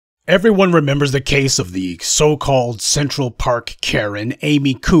Everyone remembers the case of the so-called Central Park Karen,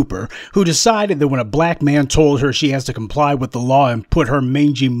 Amy Cooper, who decided that when a black man told her she has to comply with the law and put her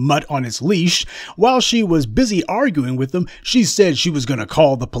mangy mutt on its leash, while she was busy arguing with him, she said she was going to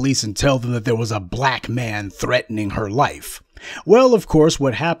call the police and tell them that there was a black man threatening her life. Well, of course,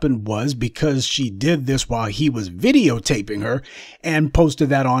 what happened was because she did this while he was videotaping her and posted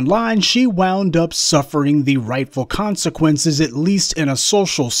that online, she wound up suffering the rightful consequences, at least in a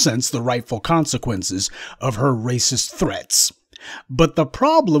social sense, the rightful consequences of her racist threats. But the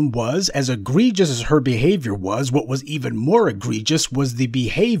problem was, as egregious as her behavior was, what was even more egregious was the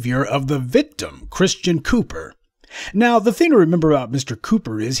behavior of the victim, Christian Cooper. Now, the thing to remember about Mr.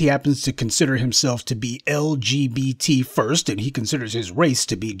 Cooper is he happens to consider himself to be LGBT first, and he considers his race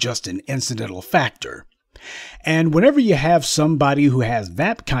to be just an incidental factor. And whenever you have somebody who has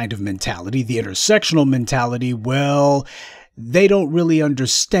that kind of mentality, the intersectional mentality, well, they don't really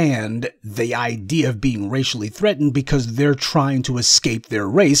understand the idea of being racially threatened because they're trying to escape their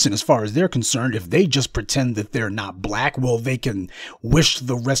race. And as far as they're concerned, if they just pretend that they're not black, well, they can wish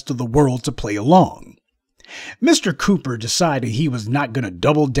the rest of the world to play along. Mr. Cooper decided he was not going to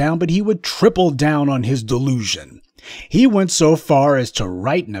double down, but he would triple down on his delusion. He went so far as to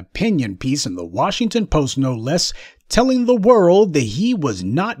write an opinion piece in the Washington Post, no less, telling the world that he was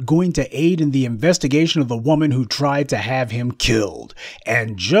not going to aid in the investigation of the woman who tried to have him killed.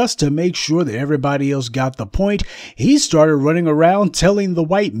 And just to make sure that everybody else got the point, he started running around telling the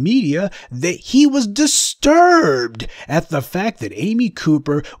white media that he was disturbed at the fact that Amy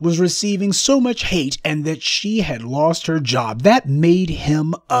Cooper was receiving so much hate and that she had lost her job. That made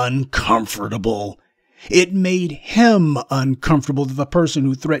him uncomfortable. It made him uncomfortable that the person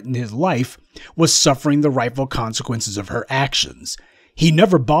who threatened his life was suffering the rightful consequences of her actions. He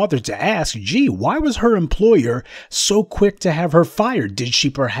never bothered to ask, gee, why was her employer so quick to have her fired? Did she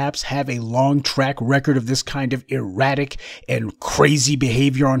perhaps have a long track record of this kind of erratic and crazy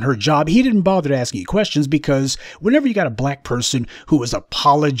behavior on her job? He didn't bother to ask any questions because whenever you got a black person who is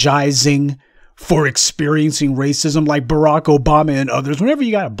apologizing for experiencing racism like Barack Obama and others, whenever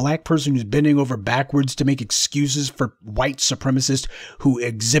you got a black person who's bending over backwards to make excuses for white supremacists who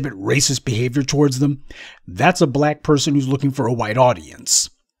exhibit racist behavior towards them, that's a black person who's looking for a white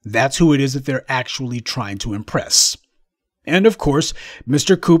audience. That's who it is that they're actually trying to impress. And of course,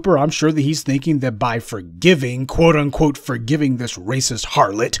 Mr. Cooper, I'm sure that he's thinking that by forgiving, quote unquote, forgiving this racist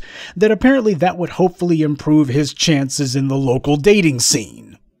harlot, that apparently that would hopefully improve his chances in the local dating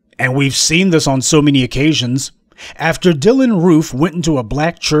scene. And we've seen this on so many occasions. After Dylan Roof went into a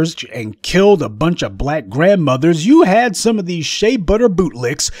black church and killed a bunch of black grandmothers, you had some of these shea butter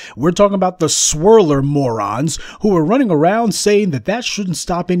bootlicks, we're talking about the swirler morons, who were running around saying that that shouldn't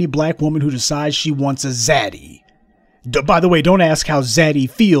stop any black woman who decides she wants a zaddy. By the way, don't ask how Zaddy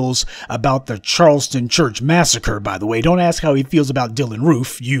feels about the Charleston Church massacre, by the way. Don't ask how he feels about Dylan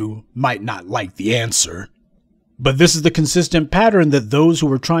Roof. You might not like the answer. But this is the consistent pattern that those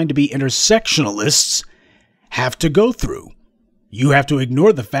who are trying to be intersectionalists have to go through. You have to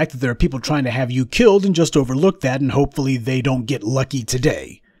ignore the fact that there are people trying to have you killed and just overlook that, and hopefully they don't get lucky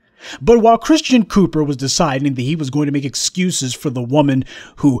today. But while Christian Cooper was deciding that he was going to make excuses for the woman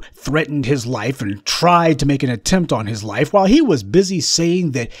who threatened his life and tried to make an attempt on his life, while he was busy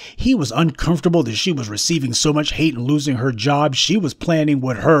saying that he was uncomfortable that she was receiving so much hate and losing her job, she was planning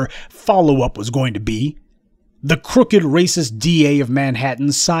what her follow-up was going to be. The crooked racist DA of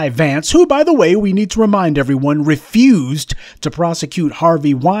Manhattan, Cy Vance, who, by the way, we need to remind everyone, refused to prosecute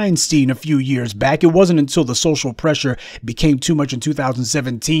Harvey Weinstein a few years back. It wasn't until the social pressure became too much in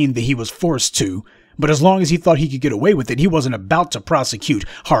 2017 that he was forced to. But as long as he thought he could get away with it, he wasn't about to prosecute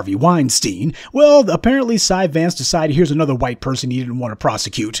Harvey Weinstein. Well, apparently Cy Vance decided here's another white person he didn't want to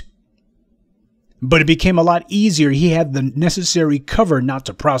prosecute. But it became a lot easier. He had the necessary cover not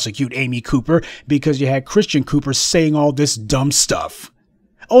to prosecute Amy Cooper because you had Christian Cooper saying all this dumb stuff.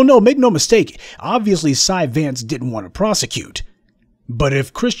 Oh no, make no mistake. Obviously, Cy Vance didn't want to prosecute. But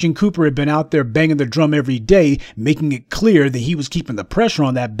if Christian Cooper had been out there banging the drum every day, making it clear that he was keeping the pressure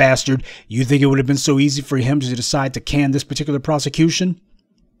on that bastard, you think it would have been so easy for him to decide to can this particular prosecution?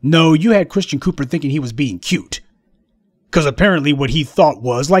 No, you had Christian Cooper thinking he was being cute. Because apparently what he thought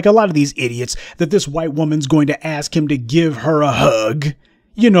was, like a lot of these idiots, that this white woman's going to ask him to give her a hug.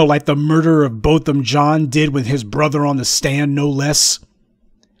 You know, like the murderer of Botham Jean did with his brother on the stand, no less.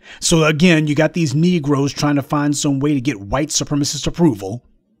 So again, you got these Negroes trying to find some way to get white supremacist approval.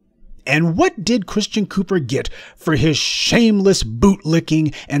 And what did Christian Cooper get for his shameless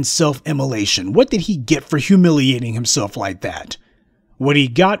bootlicking and self-immolation? What did he get for humiliating himself like that? What he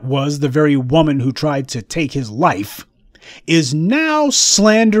got was the very woman who tried to take his life is now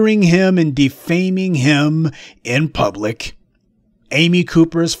slandering him and defaming him in public. Amy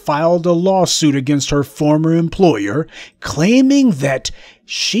Cooper has filed a lawsuit against her former employer, claiming that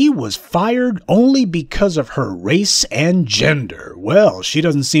she was fired only because of her race and gender. Well, she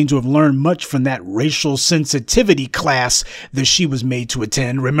doesn't seem to have learned much from that racial sensitivity class that she was made to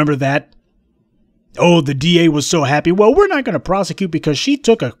attend. Remember that? Oh, the DA was so happy. Well, we're not going to prosecute because she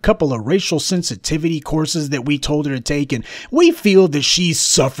took a couple of racial sensitivity courses that we told her to take, and we feel that she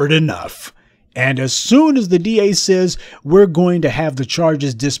suffered enough. And as soon as the DA says we're going to have the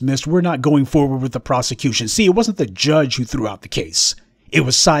charges dismissed, we're not going forward with the prosecution. See, it wasn't the judge who threw out the case. It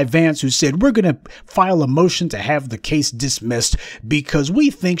was Cy Vance who said, we're going to file a motion to have the case dismissed because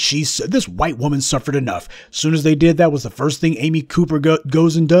we think this white woman suffered enough. As soon as they did, that was the first thing Amy Cooper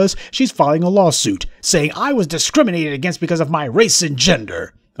goes and does. She's filing a lawsuit saying I was discriminated against because of my race and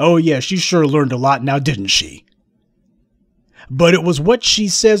gender. Oh yeah, she sure learned a lot now, didn't she? But it was what she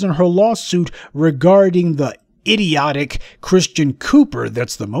says in her lawsuit regarding the idiotic Christian Cooper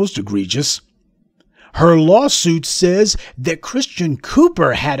that's the most egregious. Her lawsuit says that Christian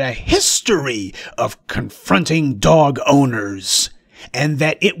Cooper had a history of confronting dog owners, and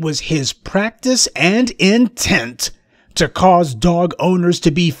that it was his practice and intent to cause dog owners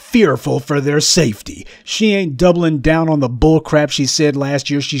to be fearful for their safety. She ain't doubling down on the bullcrap she said last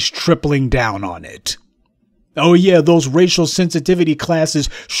year, she's tripling down on it. Oh yeah, those racial sensitivity classes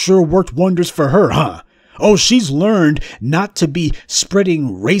sure worked wonders for her, huh? Oh, she's learned not to be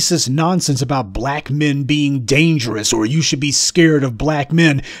spreading racist nonsense about black men being dangerous or you should be scared of black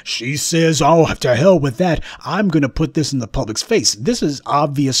men. She says, oh, to hell with that. I'm going to put this in the public's face. This is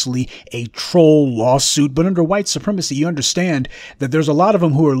obviously a troll lawsuit, but under white supremacy, you understand that there's a lot of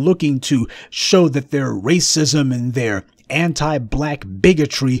them who are looking to show that their racism and their anti-black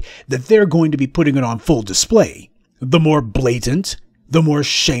bigotry, that they're going to be putting it on full display. The more blatant, the more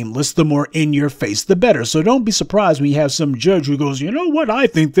shameless, the more in your face, the better. So don't be surprised when you have some judge who goes, you know what, I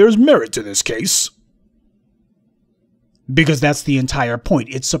think there's merit to this case. Because that's the entire point.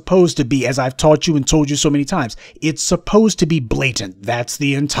 It's supposed to be, as I've taught you and told you so many times, it's supposed to be blatant. That's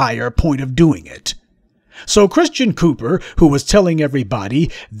the entire point of doing it. So Christian Cooper, who was telling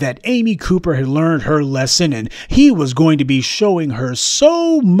everybody that Amy Cooper had learned her lesson and he was going to be showing her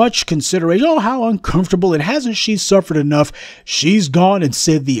so much consideration, oh, how uncomfortable, and hasn't she suffered enough? She's gone and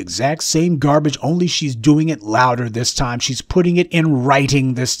said the exact same garbage, only she's doing it louder this time. She's putting it in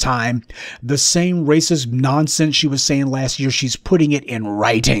writing this time. The same racist nonsense she was saying last year, she's putting it in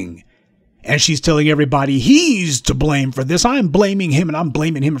writing. And she's telling everybody he's to blame for this. I'm blaming him and I'm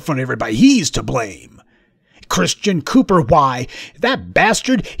blaming him in front of everybody. He's to blame. Christian Cooper, why? That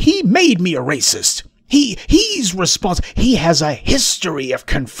bastard, he made me a racist. He's responsible. He has a history of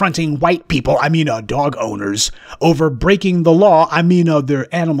confronting white people, dog owners, over breaking the law.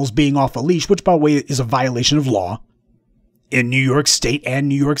 Their animals being off a leash, which, by the way, is a violation of law. In New York State and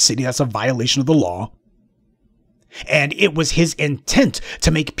New York City, that's a violation of the law. And it was his intent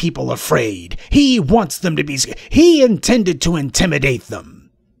to make people afraid. He wants them to be scared. He intended to intimidate them.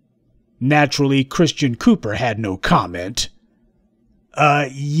 Naturally, Christian Cooper had no comment.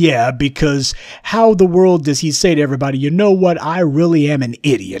 Yeah, because how the world does he say to everybody, you know what, I really am an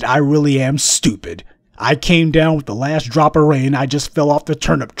idiot. I really am stupid. I came down with the last drop of rain. I just fell off the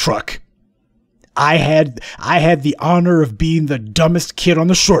turnip truck. I had the honor of being the dumbest kid on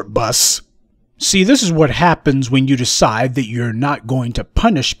the short bus. See, this is what happens when you decide that you're not going to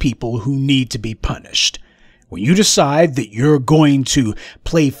punish people who need to be punished. When you decide that you're going to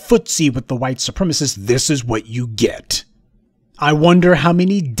play footsie with the white supremacists, this is what you get. I wonder how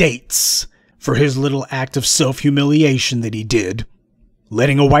many dates for his little act of self-humiliation that he did.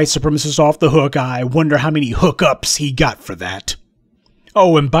 Letting a white supremacist off the hook, I wonder how many hookups he got for that.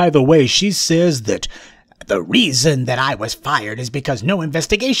 Oh, and by the way, she says that the reason that I was fired is because no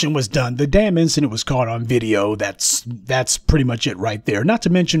investigation was done. The damn incident was caught on video. That's pretty much it right there. Not to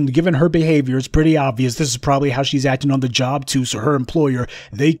mention, given her behavior, it's pretty obvious this is probably how she's acting on the job too. So her employer,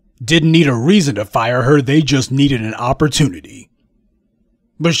 they didn't need a reason to fire her. They just needed an opportunity.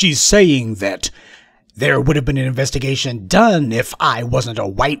 But she's saying that there would have been an investigation done if I wasn't a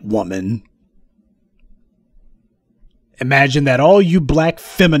white woman. Imagine that, all you black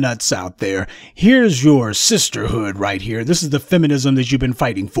feminists out there. Here's your sisterhood right here. This is the feminism that you've been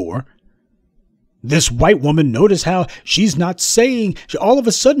fighting for. This white woman, notice how she's not saying, all of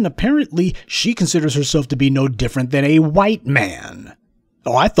a sudden, apparently, she considers herself to be no different than a white man.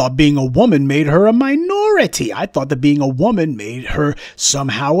 Oh, I thought being a woman made her a minority. I thought that being a woman made her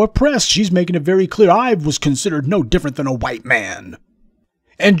somehow oppressed. She's making it very clear I was considered no different than a white man.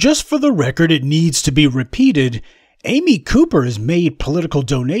 And just for the record, it needs to be repeated, Amy Cooper has made political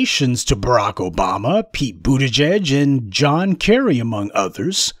donations to Barack Obama, Pete Buttigieg, and John Kerry, among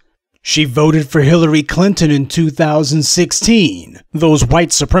others. She voted for Hillary Clinton in 2016. Those white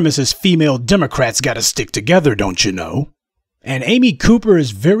supremacist female Democrats gotta stick together, don't you know? And Amy Cooper is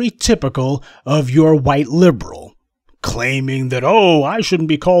very typical of your white liberal, claiming that, oh, I shouldn't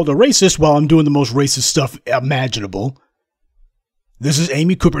be called a racist while I'm doing the most racist stuff imaginable. This is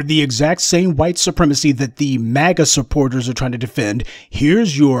Amy Cooper, the exact same white supremacy that the MAGA supporters are trying to defend.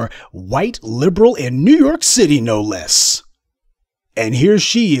 Here's your white liberal in New York City, no less. And here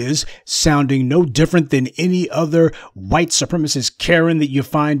she is, sounding no different than any other white supremacist Karen that you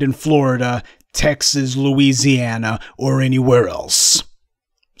find in Florida, Texas, Louisiana, or anywhere else.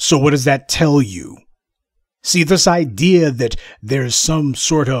 So what does that tell you? See, this idea that there's some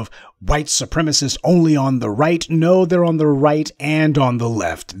sort of white supremacists only on the right, no, they're on the right and on the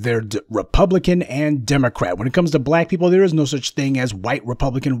left. They're Republican and Democrat. When it comes to black people, there is no such thing as white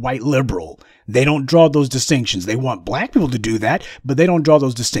Republican, white liberal. They don't draw those distinctions. They want black people to do that, but they don't draw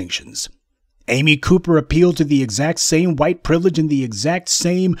those distinctions. Amy Cooper appealed to the exact same white privilege and the exact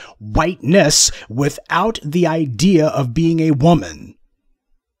same whiteness without the idea of being a woman.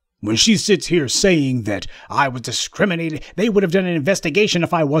 When she sits here saying that I was discriminated, they would have done an investigation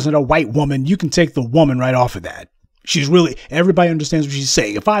if I wasn't a white woman, you can take the woman right off of that. Everybody understands what she's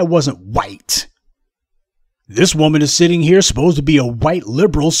saying. If I wasn't white. This woman is sitting here supposed to be a white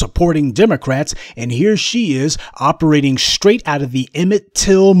liberal supporting Democrats, and here she is operating straight out of the Emmett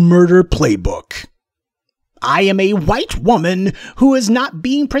Till murder playbook. I am a white woman who is not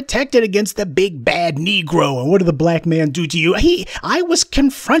being protected against the big bad Negro. And what did the black man do to you? I was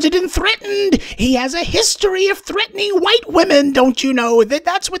confronted and threatened. He has a history of threatening white women. Don't you know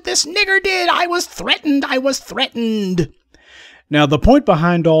that's what this nigger did? I was threatened. I was threatened. Now, the point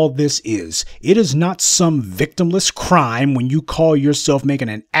behind all this is, it is not some victimless crime when you call yourself making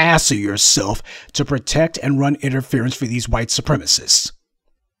an ass of yourself to protect and run interference for these white supremacists.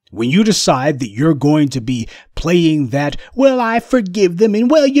 When you decide that you're going to be playing that, well, I forgive them, and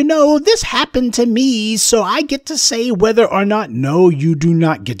well, you know, this happened to me, so I get to say whether or not, no, you do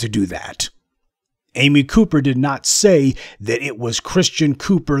not get to do that. Amy Cooper did not say that it was Christian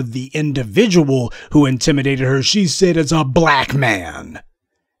Cooper, the individual, who intimidated her. She said it's a black man.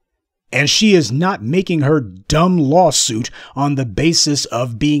 And she is not making her dumb lawsuit on the basis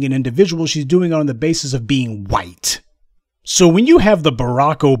of being an individual. She's doing it on the basis of being white. So when you have the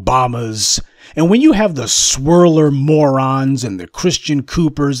Barack Obamas, and when you have the swirler morons and the Christian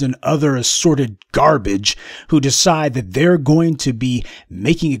Coopers and other assorted garbage who decide that they're going to be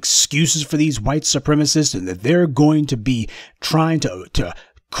making excuses for these white supremacists and that they're going to be trying to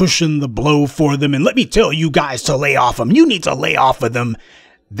cushion the blow for them, and let me tell you guys to lay off them, you need to lay off of them,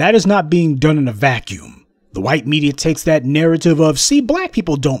 that is not being done in a vacuum. The white media takes that narrative of, see, black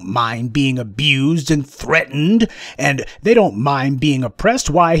people don't mind being abused and threatened, and they don't mind being oppressed.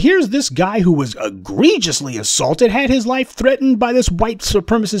 Why, here's this guy who was egregiously assaulted, had his life threatened by this white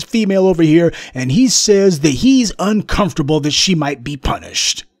supremacist female over here, and he says that he's uncomfortable that she might be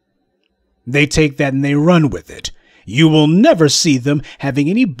punished. They take that and they run with it. You will never see them having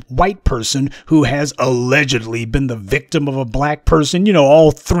any white person who has allegedly been the victim of a black person. You know, all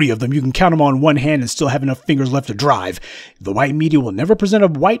three of them. You can count them on one hand and still have enough fingers left to drive. The white media will never present a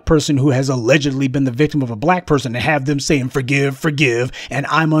white person who has allegedly been the victim of a black person and have them saying, forgive, forgive, and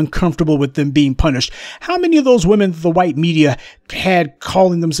I'm uncomfortable with them being punished. How many of those women the white media had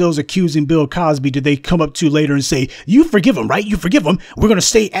calling themselves accusing Bill Cosby did they come up to later and say, you forgive him, right? You forgive him. We're going to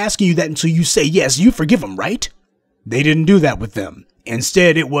stay asking you that until you say, yes, you forgive him, right? They didn't do that with them.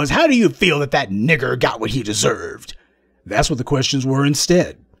 Instead, it was, how do you feel that that nigger got what he deserved? That's what the questions were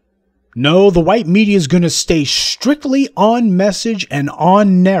instead. No, the white media is going to stay strictly on message and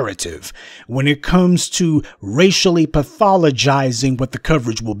on narrative when it comes to racially pathologizing what the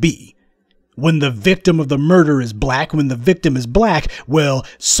coverage will be. When the victim of the murder is black, when the victim is black, well,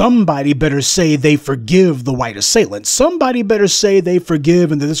 somebody better say they forgive the white assailant. Somebody better say they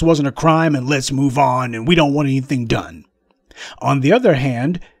forgive and that this wasn't a crime and let's move on and we don't want anything done. On the other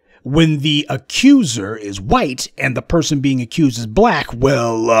hand, when the accuser is white and the person being accused is black,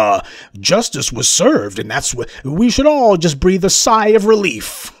 well, justice was served, and that's what we should all just breathe a sigh of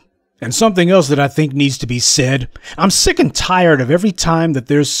relief. And something else that I think needs to be said, I'm sick and tired of every time that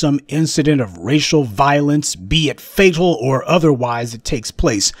there's some incident of racial violence, be it fatal or otherwise, that takes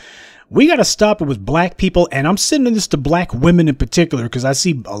place. We got to stop it with black people, and I'm sending this to black women in particular because I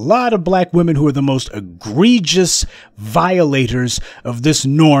see a lot of black women who are the most egregious violators of this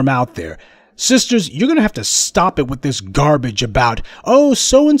norm out there. Sisters, you're going to have to stop it with this garbage about, oh,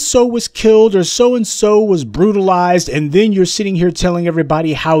 so-and-so was killed or so-and-so was brutalized, and then you're sitting here telling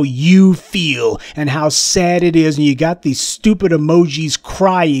everybody how you feel and how sad it is, and you got these stupid emojis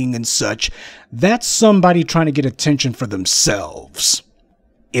crying and such. That's somebody trying to get attention for themselves.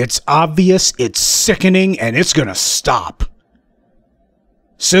 It's obvious, it's sickening, and it's going to stop.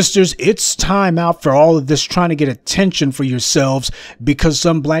 Sisters, it's time out for all of this trying to get attention for yourselves because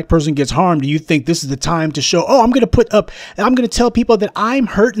some black person gets harmed. You think this is the time to show, oh, I'm going to tell people that I'm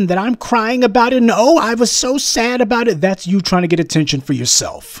hurting, that I'm crying about it. And oh, I was so sad about it. That's you trying to get attention for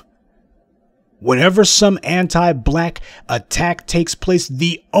yourself. Whenever some anti-black attack takes place,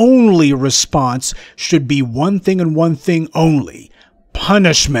 the only response should be one thing and one thing only: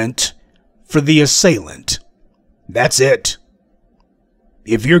 punishment for the assailant. That's it.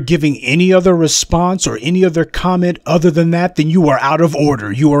 If you're giving any other response or any other comment other than that, then you are out of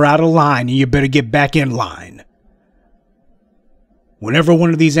order. You are out of line, and you better get back in line. Whenever one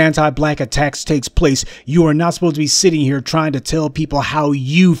of these anti-black attacks takes place, you are not supposed to be sitting here trying to tell people how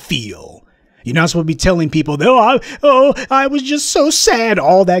you feel. You're not supposed to be telling people, I was just so sad.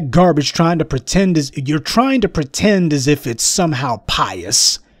 All that garbage you're trying to pretend as if it's somehow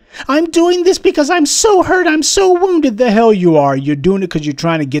pious. I'm doing this because I'm so hurt, I'm so wounded. The hell you are. You're doing it because you're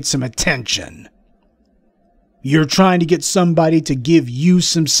trying to get some attention. You're trying to get somebody to give you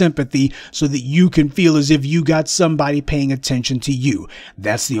some sympathy so that you can feel as if you got somebody paying attention to you.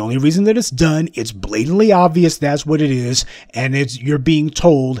 That's the only reason that it's done. It's blatantly obvious that's what it is, and you're being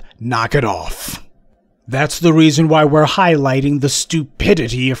told, knock it off. That's the reason why we're highlighting the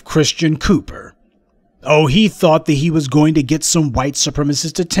stupidity of Christian Cooper. Oh, he thought that he was going to get some white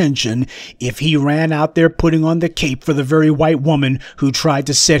supremacist attention if he ran out there putting on the cape for the very white woman who tried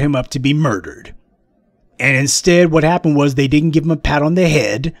to set him up to be murdered. And instead, what happened was they didn't give him a pat on the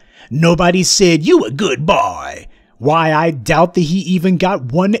head. Nobody said, "You a good boy." Why, I doubt that he even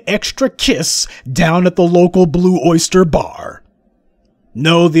got one extra kiss down at the local Blue Oyster Bar.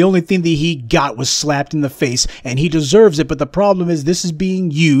 No, the only thing that he got was slapped in the face, and he deserves it. But the problem is this is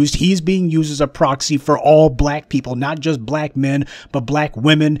being used. He's being used as a proxy for all black people, not just black men, but black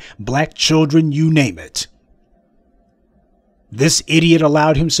women, black children, you name it. This idiot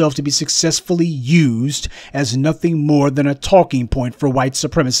allowed himself to be successfully used as nothing more than a talking point for white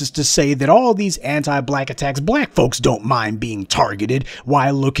supremacists to say that all these anti-black attacks, black folks don't mind being targeted.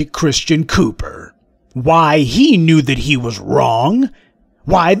 Why, look at Christian Cooper. Why, he knew that he was wrong.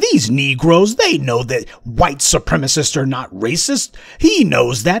 Why, these Negroes, they know that white supremacists are not racist. He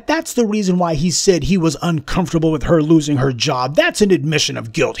knows that. That's the reason why he said he was uncomfortable with her losing her job. That's an admission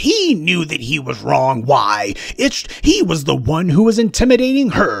of guilt. He knew that he was wrong. Why? He was the one who was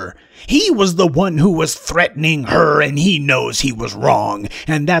intimidating her. He was the one who was threatening her, and he knows he was wrong.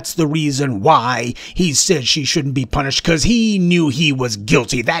 And that's the reason why he said she shouldn't be punished, because he knew he was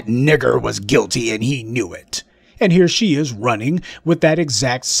guilty. That nigger was guilty, and he knew it. And here she is running with that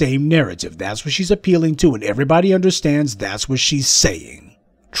exact same narrative. That's what she's appealing to, and everybody understands that's what she's saying.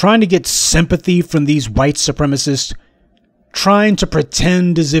 Trying to get sympathy from these white supremacists. Trying to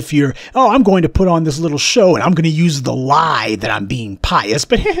pretend as if I'm going to put on this little show and I'm going to use the lie that I'm being pious.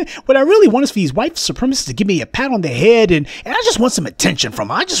 But what I really want is for these white supremacists to give me a pat on the head, and I just want some attention from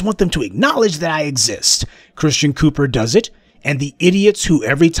them. I just want them to acknowledge that I exist. Christian Cooper does it. And the idiots who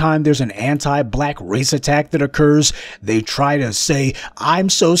every time there's an anti-black race attack that occurs, they try to say, I'm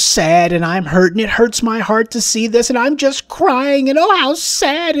so sad and I'm hurt and it hurts my heart to see this and I'm just crying and oh, how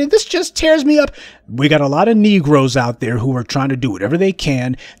sad and this just tears me up. We got a lot of Negroes out there who are trying to do whatever they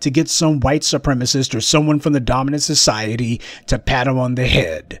can to get some white supremacist or someone from the dominant society to pat them on the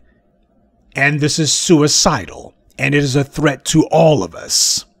head. And this is suicidal, and it is a threat to all of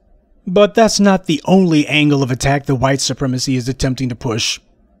us. But that's not the only angle of attack the white supremacy is attempting to push.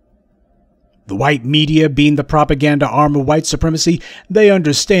 The white media, being the propaganda arm of white supremacy, they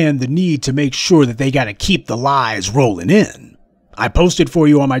understand the need to make sure that they got to keep the lies rolling in. I posted for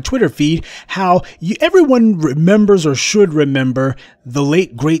you on my Twitter feed how everyone remembers or should remember the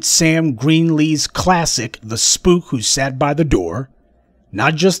late great Sam Greenlee's classic, The Spook Who Sat by the Door.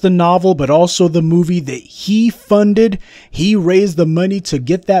 Not just the novel, but also the movie that he funded. He raised the money to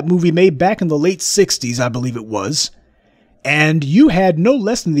get that movie made back in the late 60s, I believe it was. And you had no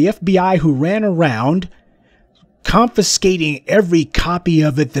less than the FBI who ran around confiscating every copy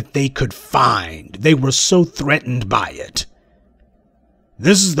of it that they could find. They were so threatened by it.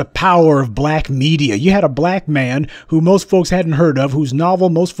 This is the power of black media. You had a black man who most folks hadn't heard of, whose novel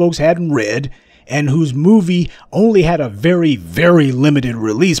most folks hadn't read, and whose movie only had a very, very limited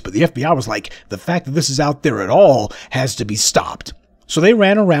release. But the FBI was like, the fact that this is out there at all has to be stopped. So they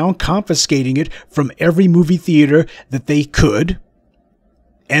ran around confiscating it from every movie theater that they could.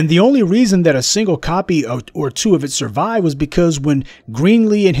 And the only reason that a single copy or two of it survived was because when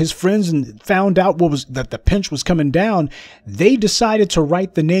Greenlee and his friends found out that the pinch was coming down, they decided to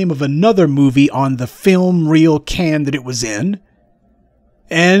write the name of another movie on the film reel can that it was in.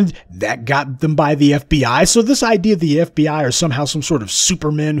 And that got them by the FBI. So this idea the FBI are somehow some sort of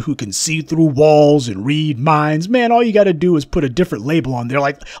supermen who can see through walls and read minds, man, all you got to do is put a different label on there,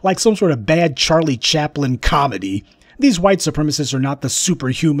 like some sort of bad Charlie Chaplin comedy. These white supremacists are not the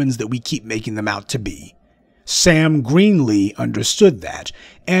superhumans that we keep making them out to be. Sam Greenlee understood that,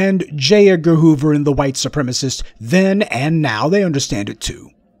 and J. Edgar Hoover and the white supremacists then and now, they understand it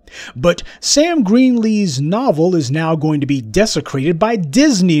too. But Sam Greenlee's novel is now going to be desecrated by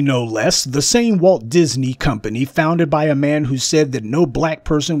Disney, no less, the same Walt Disney Company founded by a man who said that no black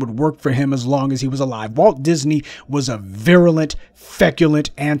person would work for him as long as he was alive. Walt Disney was a virulent,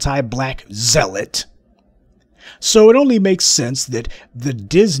 feculent, anti-black zealot. So it only makes sense that the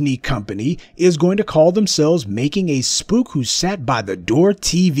Disney Company is going to call themselves making a Spook Who Sat by the Door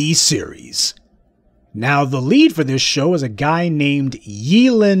TV series. Now, the lead for this show is a guy named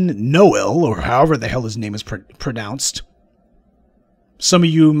Yelan Noel, or however the hell his name is pronounced. Some of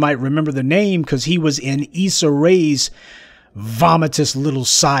you might remember the name because he was in Issa Rae's vomitous little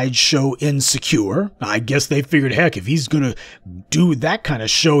sideshow Insecure. I guess they figured, heck, if he's going to do that kind of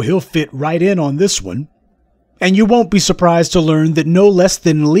show, he'll fit right in on this one. And you won't be surprised to learn that no less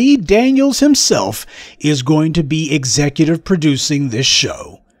than Lee Daniels himself is going to be executive producing this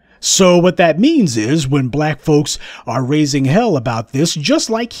show. So what that means is when black folks are raising hell about this, just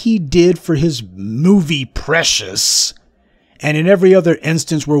like he did for his movie Precious, and in every other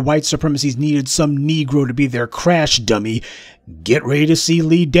instance where white supremacies needed some Negro to be their crash dummy, get ready to see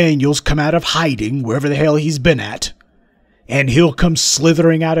Lee Daniels come out of hiding wherever the hell he's been at, and he'll come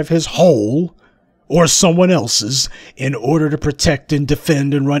slithering out of his hole or someone else's in order to protect and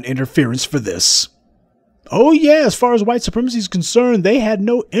defend and run interference for this. Oh yeah, as far as white supremacy is concerned, they had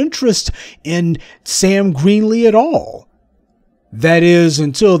no interest in Sam Greenlee at all. That is,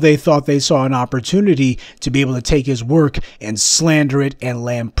 until they thought they saw an opportunity to be able to take his work and slander it and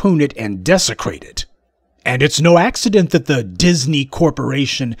lampoon it and desecrate it. And it's no accident that the Disney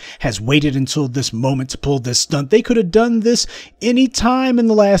Corporation has waited until this moment to pull this stunt. They could have done this any time in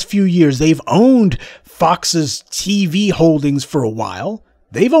the last few years. They've owned Fox's TV holdings for a while.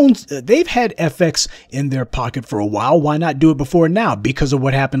 They've had FX in their pocket for a while. Why not do it before now? Because of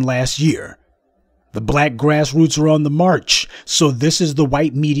what happened last year. The black grassroots are on the march. So this is the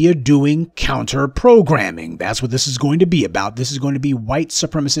white media doing counter-programming. That's what this is going to be about. This is going to be white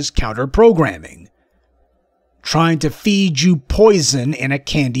supremacist counter-programming. Trying to feed you poison in a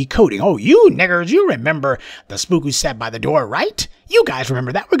candy coating. Oh, you niggers, you remember the Spook Who Sat by the Door, right? You guys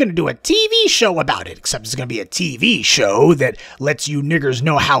remember that? We're going to do a TV show about it, except it's going to be a TV show that lets you niggers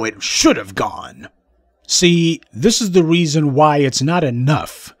know how it should have gone. See, this is the reason why it's not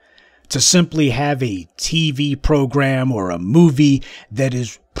enough to simply have a TV program or a movie that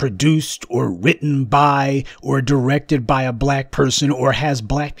is produced or written by or directed by a black person or has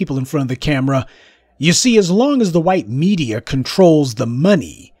black people in front of the camera. You see, as long as the white media controls the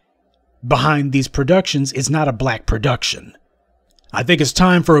money behind these productions, it's not a black production. I think it's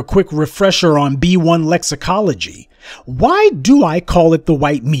time for a quick refresher on B1 lexicology. Why do I call it the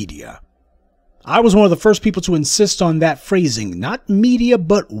white media? I was one of the first people to insist on that phrasing, not media,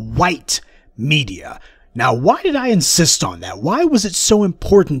 but white media. Now, why did I insist on that? Why was it so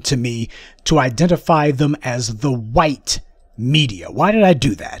important to me to identify them as the white media? Why did I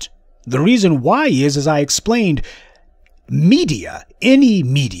do that? The reason why is, as I explained, media, any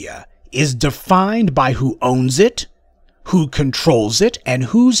media, is defined by who owns it, who controls it, and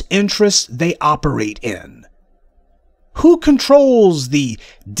whose interests they operate in. Who controls the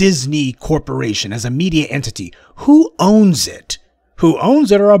Disney Corporation as a media entity? Who owns it? Who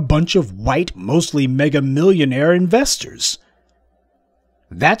owns it are a bunch of white, mostly mega millionaire investors.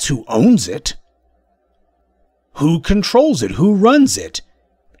 That's who owns it. Who controls it? Who runs it?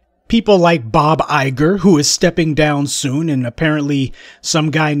 People like Bob Iger, who is stepping down soon, and apparently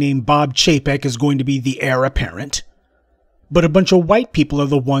some guy named Bob Chapek is going to be the heir apparent. But a bunch of white people are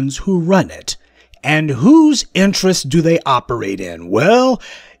the ones who run it. And whose interests do they operate in? Well,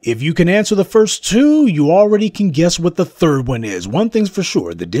 if you can answer the first two, you already can guess what the third one is. One thing's for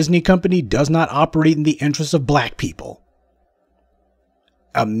sure, the Disney company does not operate in the interests of black people.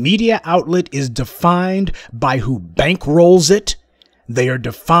 A media outlet is defined by who bankrolls it, They are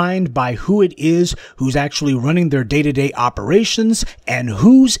defined by who it is who's actually running their day-to-day operations and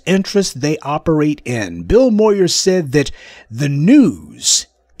whose interests they operate in. Bill Moyer said that the news,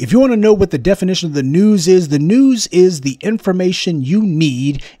 if you want to know what the definition of the news is the information you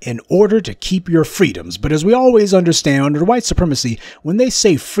need in order to keep your freedoms. But as we always understand under white supremacy, when they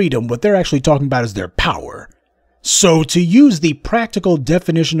say freedom, what they're actually talking about is their power. So to use the practical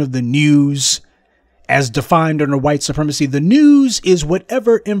definition of the news, as defined under white supremacy, the news is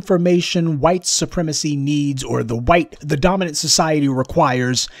whatever information white supremacy needs or the dominant society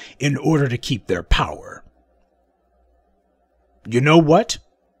requires in order to keep their power. You know what?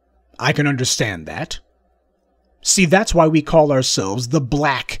 I can understand that. See, that's why we call ourselves the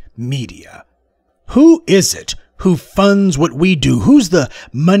black media. Who is it who funds what we do? Who's the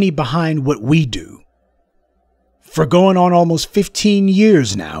money behind what we do? For going on almost 15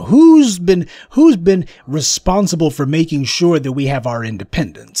 years now, who's been responsible for making sure that we have our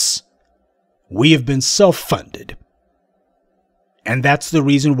independence? We have been self-funded. And that's the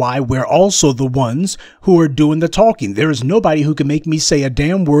reason why we're also the ones who are doing the talking. There is nobody who can make me say a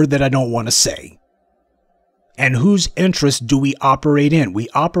damn word that I don't want to say. And whose interests do we operate in? We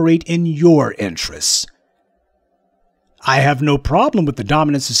operate in your interests. I have no problem with the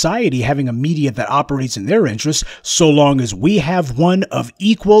dominant society having a media that operates in their interests, so long as we have one of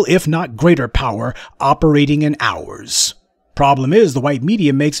equal, if not greater power, operating in ours. Problem is, the white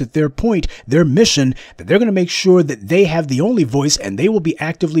media makes it their point, their mission, that they're going to make sure that they have the only voice, and they will be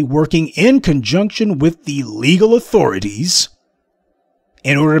actively working in conjunction with the legal authorities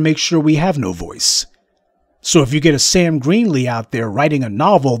in order to make sure we have no voice. So if you get a Sam Greenlee out there writing a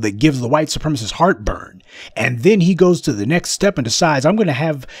novel that gives the white supremacist heartburn, and then he goes to the next step and decides, I'm going to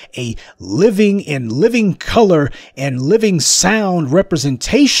have a living color and living sound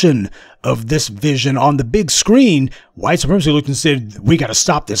representation of this vision on the big screen, white supremacy looked and said, we got to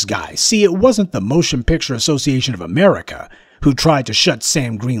stop this guy. See, it wasn't the Motion Picture Association of America who tried to shut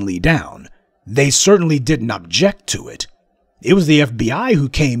Sam Greenlee down. They certainly didn't object to it. It was the FBI who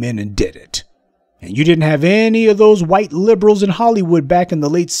came in and did it. And you didn't have any of those white liberals in Hollywood back in the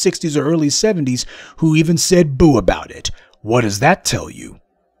late 60s or early 70s who even said boo about it. What does that tell you?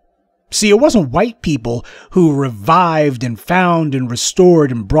 See, it wasn't white people who revived and found and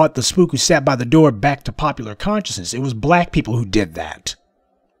restored and brought the spook who sat by the door back to popular consciousness. It was black people who did that.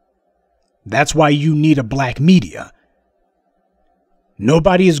 That's why you need a black media.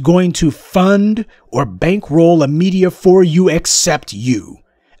 Nobody is going to fund or bankroll a media for you except you.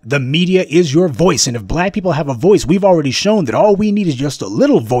 The media is your voice, and if black people have a voice, we've already shown that all we need is just a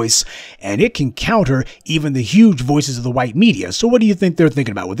little voice, and it can counter even the huge voices of the white media. So what do you think they're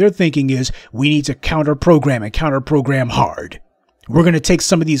thinking about? What they're thinking is we need to counter-program and counter-program hard. We're going to take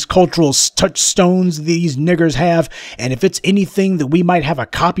some of these cultural touchstones these niggers have, and if it's anything that we might have a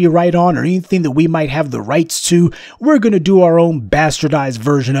copyright on or anything that we might have the rights to, we're going to do our own bastardized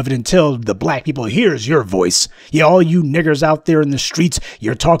version of it until the black people hears your voice. Yeah, all you niggers out there in the streets,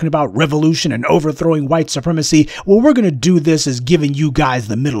 you're talking about revolution and overthrowing white supremacy. Well, we're going to do this as giving you guys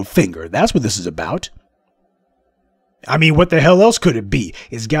the middle finger. That's what this is about. I mean, what the hell else could it be?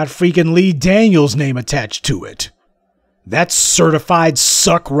 It's got freaking Lee Daniels' name attached to it. That's certified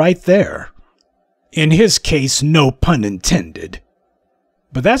suck right there. In his case, no pun intended.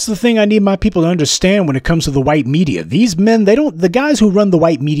 But that's the thing I need my people to understand when it comes to the white media. These men, the guys who run the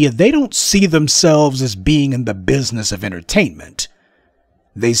white media, they don't see themselves as being in the business of entertainment.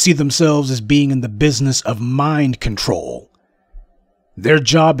 They see themselves as being in the business of mind control. Their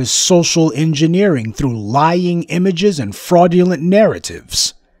job is social engineering through lying images and fraudulent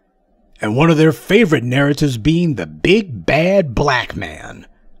narratives. And one of their favorite narratives being the big bad black man.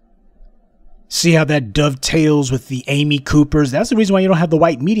 See how that dovetails with the Amy Coopers? That's the reason why you don't have the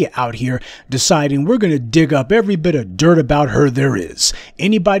white media out here deciding we're going to dig up every bit of dirt about her there is.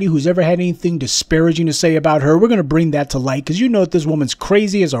 Anybody who's ever had anything disparaging to say about her, we're going to bring that to light because you know that this woman's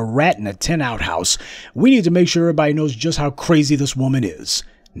crazy as a rat in a tin outhouse. We need to make sure everybody knows just how crazy this woman is.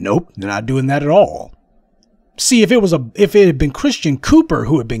 Nope, they're not doing that at all. See, if it had been Christian Cooper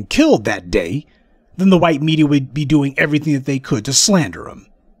who had been killed that day, then the white media would be doing everything that they could to slander him.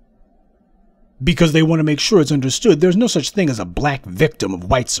 Because they want to make sure it's understood there's no such thing as a black victim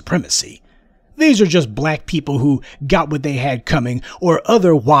of white supremacy. These are just black people who got what they had coming, or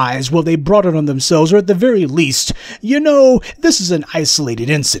otherwise, well, they brought it on themselves, or at the very least, you know, this is an isolated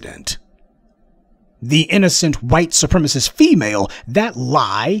incident. The innocent white supremacist female, that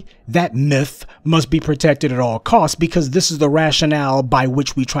lie, that myth, must be protected at all costs because this is the rationale by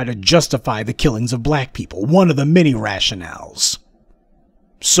which we try to justify the killings of black people. One of the many rationales.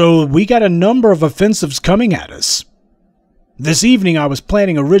 So we got a number of offensives coming at us. This evening, I was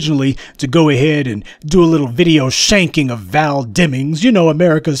planning originally to go ahead and do a little video shanking of Val Demings, you know,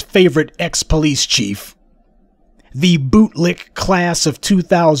 America's favorite ex-police chief. The bootlick class of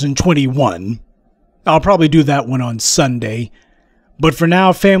 2021. I'll probably do that one on Sunday. But for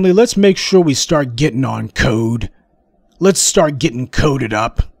now, family, let's make sure we start getting on code. Let's start getting coded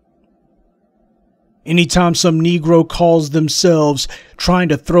up. Anytime some Negro calls themselves trying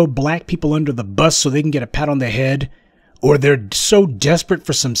to throw black people under the bus so they can get a pat on the head, or they're so desperate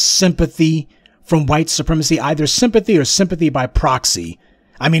for some sympathy from white supremacy, either sympathy or sympathy by proxy.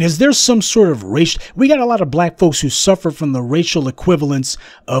 I mean, is there some sort of racial... We got a lot of black folks who suffer from the racial equivalence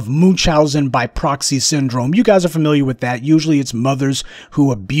of Munchausen by proxy syndrome. You guys are familiar with that. Usually it's mothers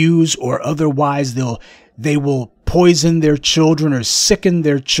who abuse, or otherwise they will poison their children or sicken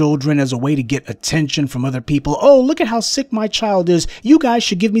their children as a way to get attention from other people. Oh, look at how sick my child is. You guys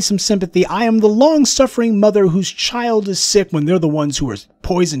should give me some sympathy. I am the long-suffering mother whose child is sick, when they're the ones who are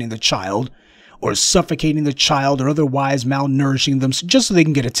poisoning the child or suffocating the child or otherwise malnourishing them just so they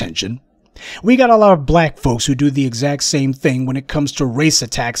can get attention. We got a lot of black folks who do the exact same thing when it comes to race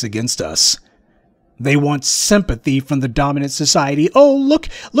attacks against us. They want sympathy from the dominant society. Oh, look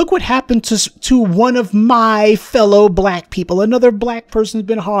what happened to one of my fellow black people. Another black person's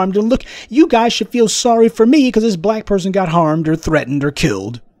been harmed. And look, you guys should feel sorry for me because this black person got harmed or threatened or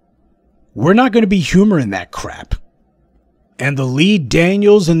killed. We're not going to be humoring that crap. And the Lee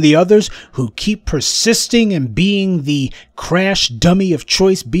Daniels and the others who keep persisting and being the crash dummy of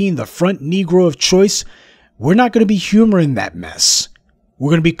choice, being the front Negro of choice, we're not going to be humoring that mess. We're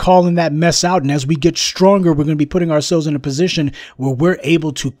going to be calling that mess out, and as we get stronger, we're going to be putting ourselves in a position where we're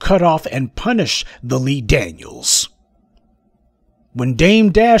able to cut off and punish the Lee Daniels. When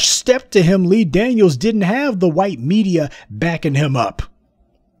Dame Dash stepped to him, Lee Daniels didn't have the white media backing him up.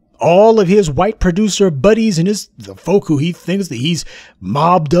 All of his white producer buddies and the folk who he thinks that he's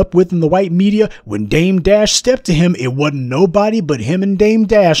mobbed up with in the white media, when Dame Dash stepped to him, it wasn't nobody but him and Dame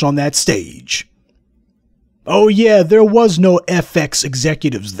Dash on that stage. Oh yeah, there was no FX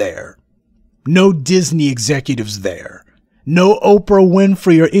executives there. No Disney executives there. No Oprah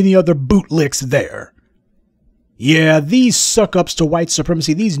Winfrey or any other bootlicks there. Yeah, these suck-ups to white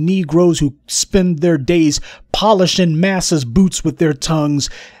supremacy, these Negroes who spend their days polishing masses' boots with their tongues,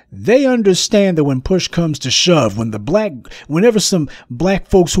 they understand that when push comes to shove, whenever some black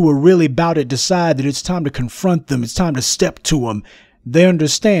folks who are really about it decide that it's time to confront them, it's time to step to them, they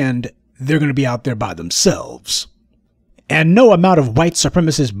understand they're going to be out there by themselves. And no amount of white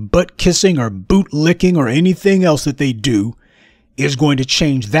supremacist butt kissing or boot licking or anything else that they do is going to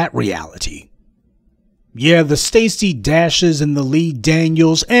change that reality. Yeah, the Stacey Dashes and the Lee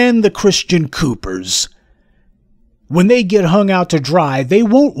Daniels and the Christian Coopers, when they get hung out to dry, they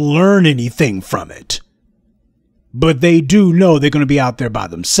won't learn anything from it. But they do know they're going to be out there by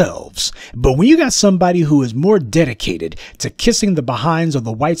themselves. But when you got somebody who is more dedicated to kissing the behinds of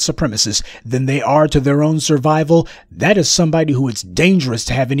the white supremacists than they are to their own survival, that is somebody who it's dangerous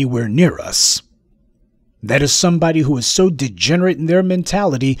to have anywhere near us. That is somebody who is so degenerate in their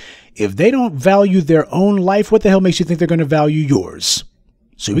mentality, if they don't value their own life, what the hell makes you think they're going to value yours?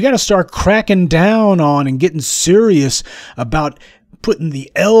 So we got to start cracking down on and getting serious about putting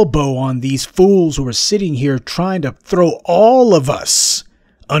the elbow on these fools who are sitting here trying to throw all of us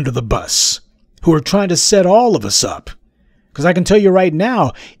under the bus, who are trying to set all of us up. Because I can tell you right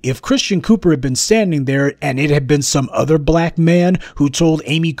now, if Christian Cooper had been standing there and it had been some other black man who told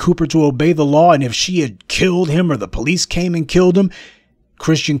Amy Cooper to obey the law, and if she had killed him or the police came and killed him,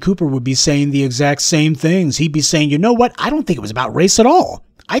 Christian Cooper would be saying the exact same things. He'd be saying, you know what? I don't think it was about race at all.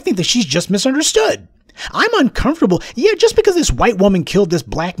 I think that she's just misunderstood. I'm uncomfortable. Yeah, just because this white woman killed this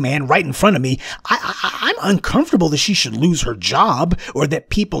black man right in front of me, I'm uncomfortable that she should lose her job or that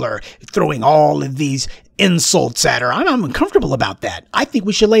people are throwing all of these insults at her. I'm uncomfortable about that. I think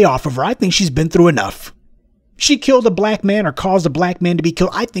we should lay off of her. I think she's been through enough. She killed a black man or caused a black man to be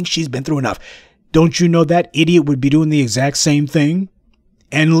killed. I think she's been through enough. Don't you know that idiot would be doing the exact same thing?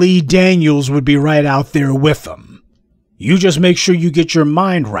 And Lee Daniels would be right out there with them. You just make sure you get your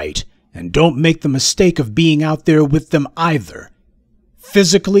mind right. And don't make the mistake of being out there with them either,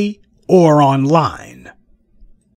 physically or online.